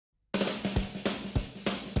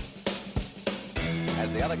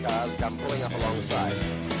as the other cars come pulling up alongside.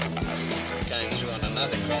 Came through on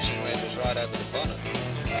another crossing where it was right over the bonnet.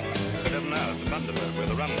 11 hours to Bundaberg, where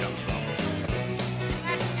the run comes from.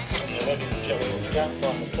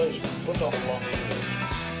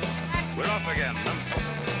 We're off again.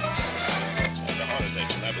 The horror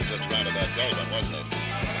section, that was just round about Goulburn, wasn't it?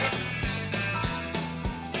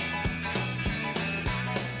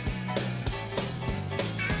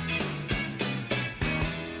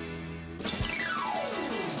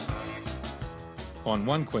 On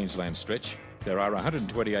one Queensland stretch, there are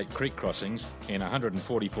 128 creek crossings in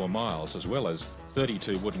 144 miles, as well as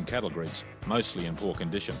 32 wooden cattle grids, mostly in poor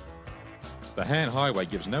condition. The Han Highway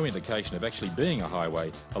gives no indication of actually being a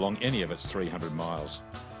highway along any of its 300 miles.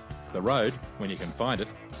 The road, when you can find it,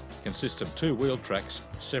 consists of two wheel tracks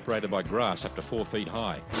separated by grass up to 4 feet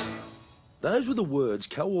high. Those were the words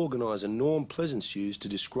co-organiser Norm Pleasance used to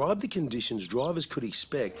describe the conditions drivers could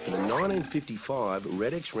expect for the 1955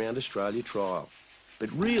 Redex Round Australia trial.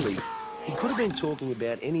 But really, he could have been talking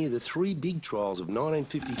about any of the three big trials of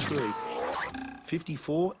 1953,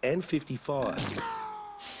 54 and 55.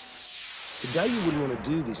 Today you wouldn't want to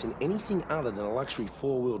do this in anything other than a luxury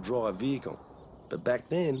four-wheel drive vehicle. But back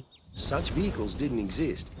then, such vehicles didn't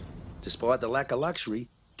exist. Despite the lack of luxury,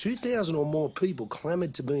 2,000 or more people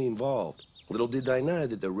clamoured to be involved. Little did they know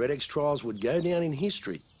that the Redex trials would go down in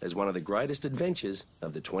history as one of the greatest adventures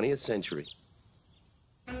of the 20th century.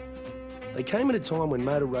 They came at a time when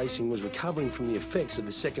motor racing was recovering from the effects of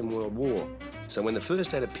the Second World War. So when the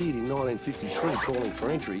first ad appeared in 1953 calling for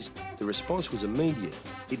entries, the response was immediate.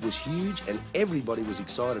 It was huge and everybody was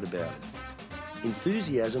excited about it.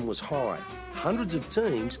 Enthusiasm was high. Hundreds of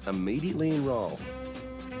teams immediately enrolled.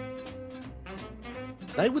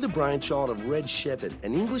 They were the brainchild of Red Shepherd,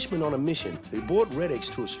 an Englishman on a mission who brought Redex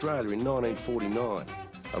to Australia in 1949.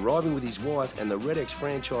 Arriving with his wife and the Redex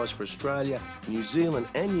franchise for Australia, New Zealand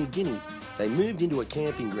and New Guinea, they moved into a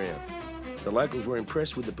camping ground. The locals were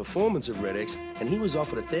impressed with the performance of Redex and he was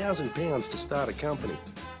offered £1,000 to start a company.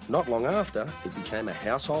 Not long after, it became a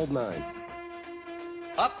household name.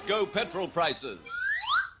 Up go petrol prices.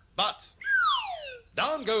 But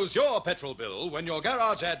down goes your petrol bill when your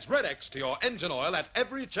garage adds Redex to your engine oil at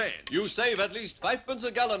every change. You save at least 5p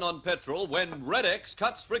a gallon on petrol when Redex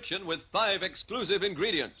cuts friction with 5 exclusive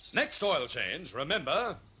ingredients. Next oil change,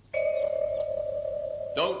 remember,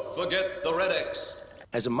 don't forget the Redex.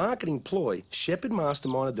 As a marketing ploy, Shepherd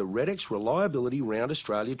masterminded the Redex Reliability Round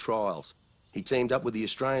Australia trials. He teamed up with the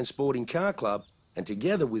Australian Sporting Car Club and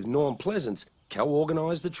together with Norm Pleasance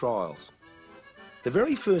co-organised the trials. The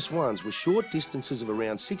very first ones were short distances of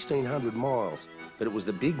around 1,600 miles, but it was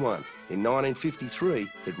the big one in 1953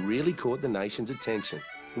 that really caught the nation's attention.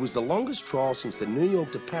 It was the longest trial since the New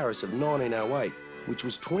York to Paris of 1908, which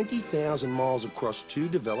was 20,000 miles across 2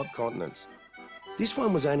 developed continents. This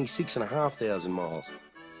one was only 6,500 miles,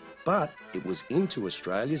 but it was into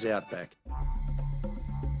Australia's outback.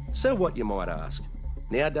 So what, you might ask?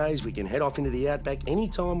 Nowadays we can head off into the outback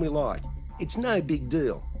anytime we like. It's no big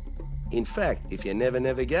deal. In fact, if you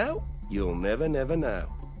never go, you'll never know.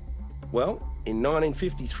 Well, in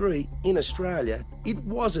 1953, in Australia, it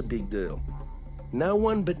was a big deal. No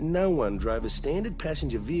one drove a standard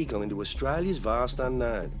passenger vehicle into Australia's vast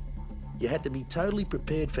unknown. You had to be totally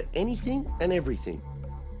prepared for anything and everything.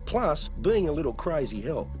 Plus, being a little crazy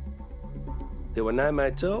helped. There were no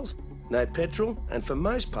motels, no petrol, and for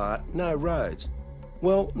most part, no roads.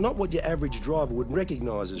 Well, not what your average driver would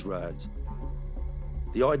recognise as roads.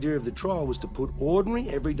 The idea of the trial was to put ordinary,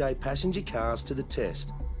 everyday passenger cars to the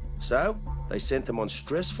test. So, they sent them on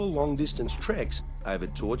stressful long-distance treks over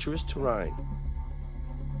tortuous terrain.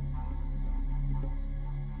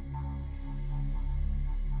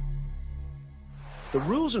 The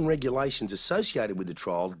rules and regulations associated with the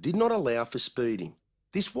trial did not allow for speeding.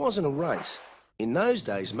 This wasn't a race. In those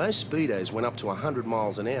days, most speedos went up to 100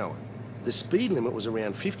 miles an hour. The speed limit was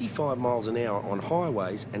around 55 miles an hour on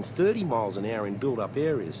highways and 30 miles an hour in built-up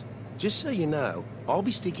areas. Just so you know, I'll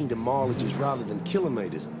be sticking to mileages rather than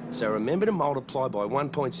kilometres, so remember to multiply by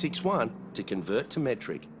 1.61 to convert to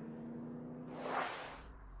metric.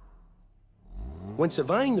 When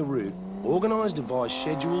surveying the route, organised devised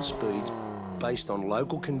scheduled speeds based on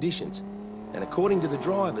local conditions, and according to the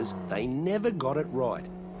drivers, they never got it right.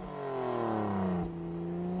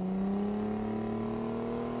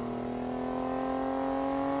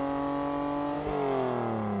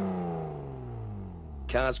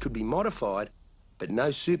 Cars could be modified, but no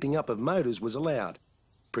souping up of motors was allowed.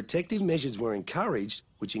 Protective measures were encouraged,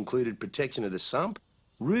 which included protection of the sump,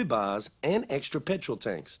 roo bars and extra petrol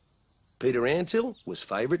tanks. Peter Antill was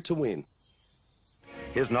favourite to win.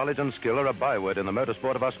 His knowledge and skill are a byword in the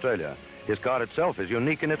motorsport of Australia. His car itself is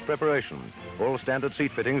unique in its preparation. All standard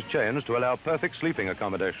seat fittings changed to allow perfect sleeping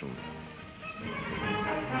accommodation.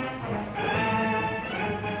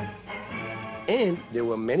 And there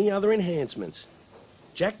were many other enhancements.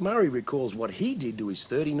 Jack Murray recalls what he did to his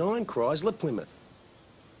 39 Chrysler Plymouth.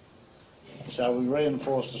 So we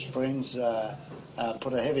reinforced the springs,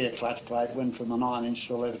 put a heavier clutch plate, went from a 9-inch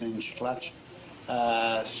to 11-inch clutch.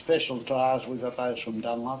 Special tyres, we got those from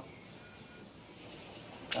Dunlop.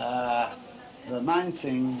 The main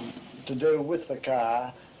thing to do with the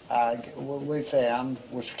car, we found,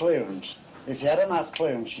 was clearance. If you had enough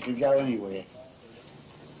clearance, you could go anywhere.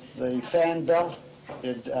 The fan belt,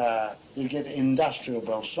 you get industrial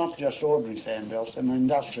belts, not just ordinary fan belts, an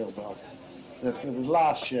industrial belt that would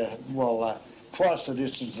last you, well, twice the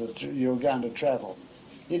distance that you were going to travel.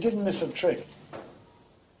 You didn't miss a trick.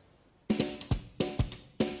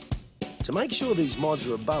 To make sure these mods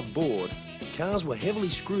are above board, cars were heavily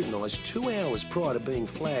scrutinised 2 hours prior to being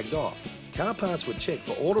flagged off. Car parts were checked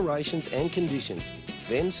for alterations and conditions,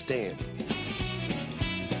 then stamped.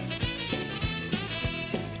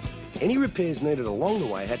 Any repairs needed along the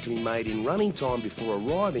way had to be made in running time before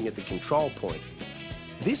arriving at the control point.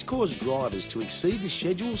 This caused drivers to exceed the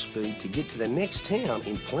scheduled speed to get to the next town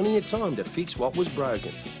in plenty of time to fix what was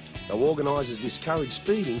broken. Though organisers discouraged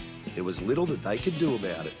speeding, there was little that they could do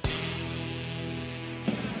about it.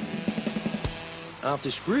 After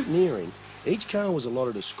scrutineering, each car was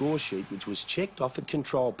allotted a score sheet which was checked off at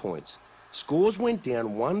control points. Scores went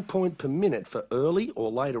down 1 point per minute for early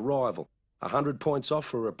or late arrival, 100 points off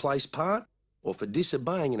for a replaced part, or for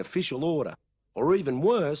disobeying an official order, or even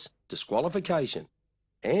worse, disqualification.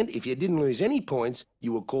 And if you didn't lose any points,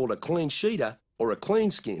 you were called a clean sheeter or a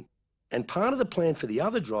clean skin. And part of the plan for the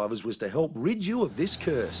other drivers was to help rid you of this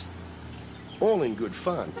curse. All in good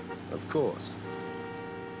fun, of course.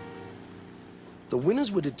 The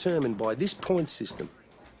winners were determined by this point system.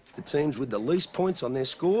 The teams with the least points on their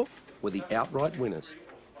score were the outright winners.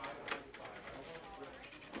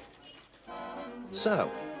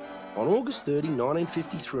 So, on August 30,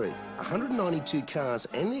 1953, 192 cars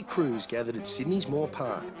and their crews gathered at Sydney's Moore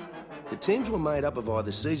Park. The teams were made up of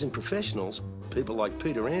either seasoned professionals, people like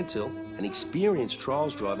Peter Antill, an experienced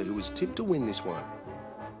trials driver who was tipped to win this one.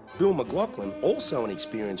 Bill McLaughlin, also an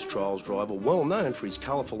experienced trials driver well known for his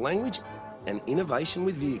colourful language and innovation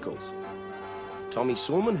with vehicles. Tommy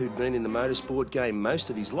Sulman, who'd been in the motorsport game most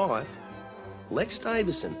of his life. Lex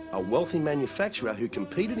Davison, a wealthy manufacturer who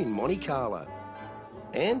competed in Monte Carlo.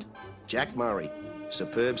 And Jack Murray,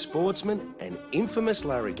 superb sportsman and infamous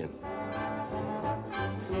larrikin.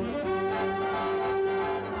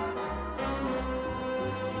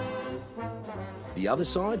 The other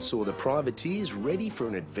side saw the privateers ready for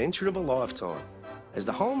an adventure of a lifetime. As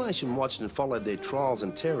the whole nation watched and followed their trials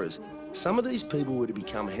and terrors, some of these people were to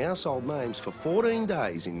become household names for 14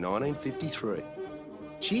 days in 1953.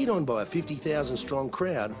 Cheered on by a 50,000-strong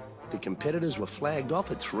crowd, the competitors were flagged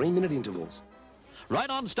off at 3-minute intervals. Right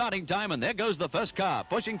on starting time, and there goes the first car,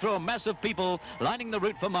 pushing through a mass of people lining the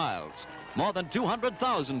route for miles. More than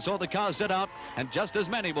 200,000 saw the car set out, and just as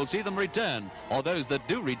many will see them return, or those that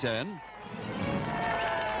do return.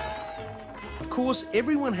 Of course,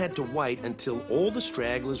 everyone had to wait until all the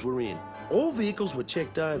stragglers were in. All vehicles were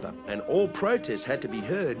checked over, and all protests had to be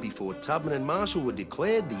heard before Tubman and Marshall were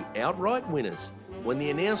declared the outright winners. When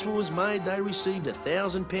the announcement was made, they received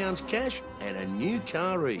 £1,000 cash and a new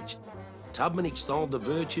car each. Tubman extolled the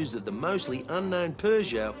virtues of the mostly unknown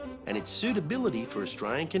Peugeot and its suitability for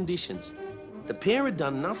Australian conditions. The pair had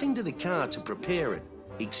done nothing to the car to prepare it,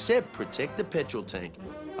 except protect the petrol tank.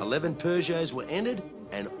 11 Peugeots were entered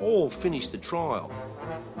and all finished the trial.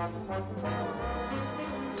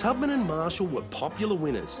 Tubman and Marshall were popular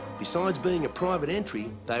winners. Besides being a private entry,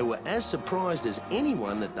 they were as surprised as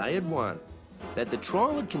anyone that they had won. That the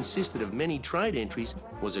trial had consisted of many trade entries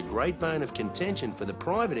was a great bone of contention for the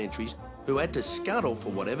private entries who had to scuttle for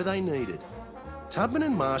whatever they needed. Tubman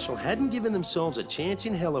and Marshall hadn't given themselves a chance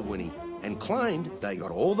in hell of winning and claimed they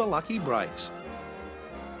got all the lucky breaks.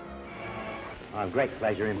 I have great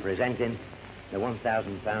pleasure in presenting the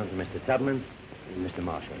 £1,000 to Mr. Tubman and Mr.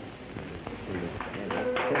 Marshall.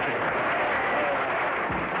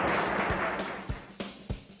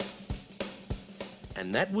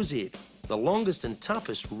 And that was it. The longest and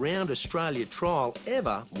toughest round Australia trial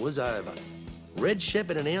ever was over. Red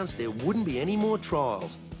Shepherd announced there wouldn't be any more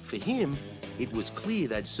trials. For him, it was clear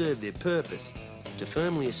they'd served their purpose, to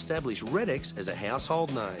firmly establish Redex as a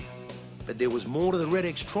household name. But there was more to the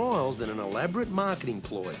Redex trials than an elaborate marketing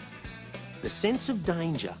ploy. The sense of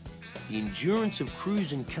danger, the endurance of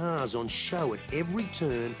crews and cars on show at every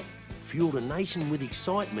turn, fueled a nation with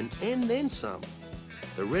excitement and then some.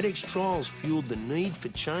 The Redex trials fueled the need for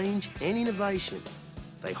change and innovation.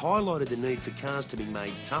 They highlighted the need for cars to be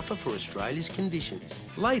made tougher for Australia's conditions.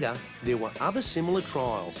 Later, there were other similar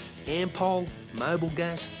trials, Ampol, Mobil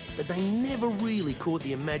Gas, but they never really caught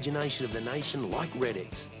the imagination of the nation like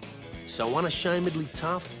Redex. So unashamedly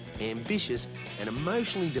tough, ambitious and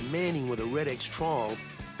emotionally demanding were the Redex trials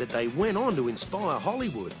that they went on to inspire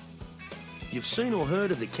Hollywood. You've seen or heard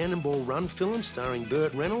of the Cannonball Run film starring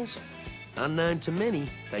Burt Reynolds? Unknown to many,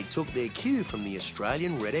 they took their cue from the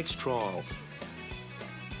Australian Redex trials.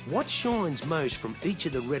 What shines most from each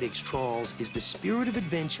of the Redex trials is the spirit of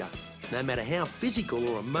adventure, no matter how physical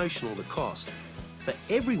or emotional the cost. For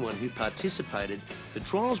everyone who participated, the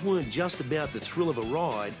trials weren't just about the thrill of a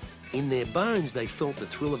ride. In their bones, they felt the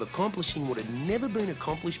thrill of accomplishing what had never been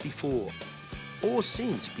accomplished before or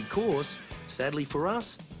since, because, sadly for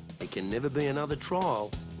us, there can never be another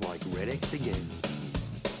trial like Redex again.